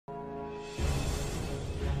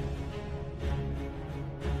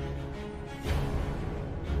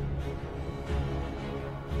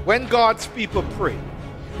When God's people pray,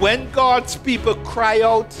 when God's people cry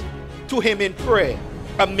out to him in prayer,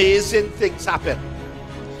 amazing things happen.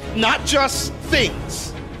 Not just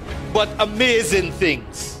things, but amazing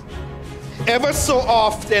things. Ever so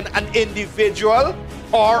often, an individual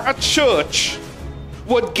or a church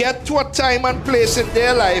would get to a time and place in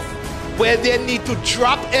their life where they need to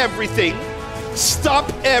drop everything,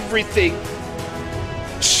 stop everything,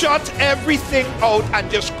 shut everything out, and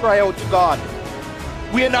just cry out to God.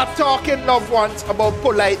 We're not talking, loved ones, about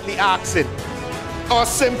politely asking or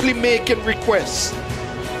simply making requests.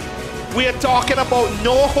 We're talking about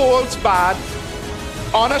no holds barred,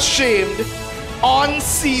 unashamed,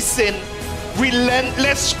 unceasing,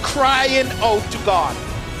 relentless crying out to God.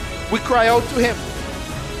 We cry out to him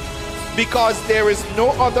because there is no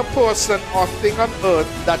other person or thing on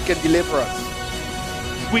earth that can deliver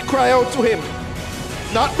us. We cry out to him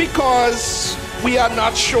not because we are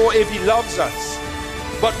not sure if he loves us,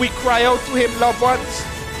 but we cry out to him, loved ones,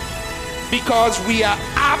 because we are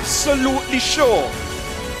absolutely sure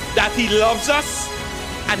that he loves us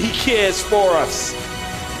and he cares for us.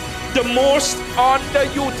 The most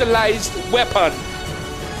underutilized weapon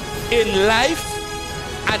in life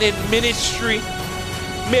and in ministry,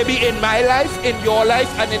 maybe in my life, in your life,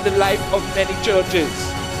 and in the life of many churches,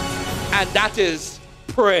 and that is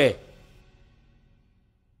prayer.